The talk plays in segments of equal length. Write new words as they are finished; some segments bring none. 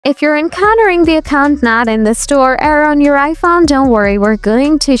If you're encountering the account not in the store error on your iPhone, don't worry, we're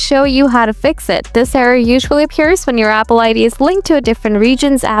going to show you how to fix it. This error usually appears when your Apple ID is linked to a different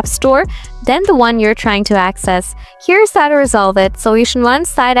region's app store than the one you're trying to access. Here's how to resolve it. Solution 1.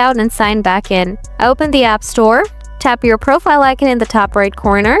 Sign out and sign back in. Open the App Store. Tap your profile icon in the top right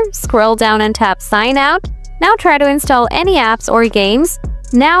corner. Scroll down and tap Sign Out. Now try to install any apps or games.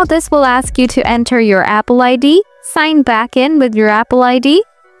 Now this will ask you to enter your Apple ID. Sign back in with your Apple ID.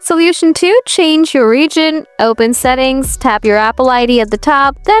 Solution 2. Change your region. Open Settings, tap your Apple ID at the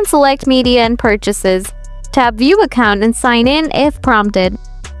top, then select Media and Purchases. Tap View Account and sign in if prompted.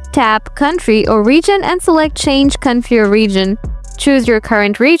 Tap Country or Region and select Change Country or Region. Choose your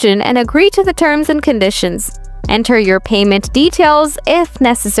current region and agree to the terms and conditions. Enter your payment details if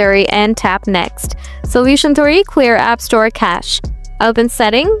necessary and tap Next. Solution 3. Clear App Store cache. Open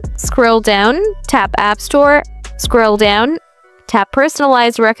Setting, scroll down, tap App Store, scroll down, tap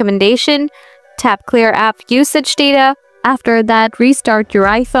Personalized Recommendation, tap Clear App Usage Data. After that, restart your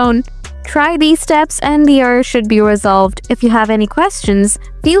iPhone. Try these steps and the error should be resolved. If you have any questions,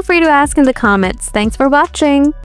 feel free to ask in the comments. Thanks for watching.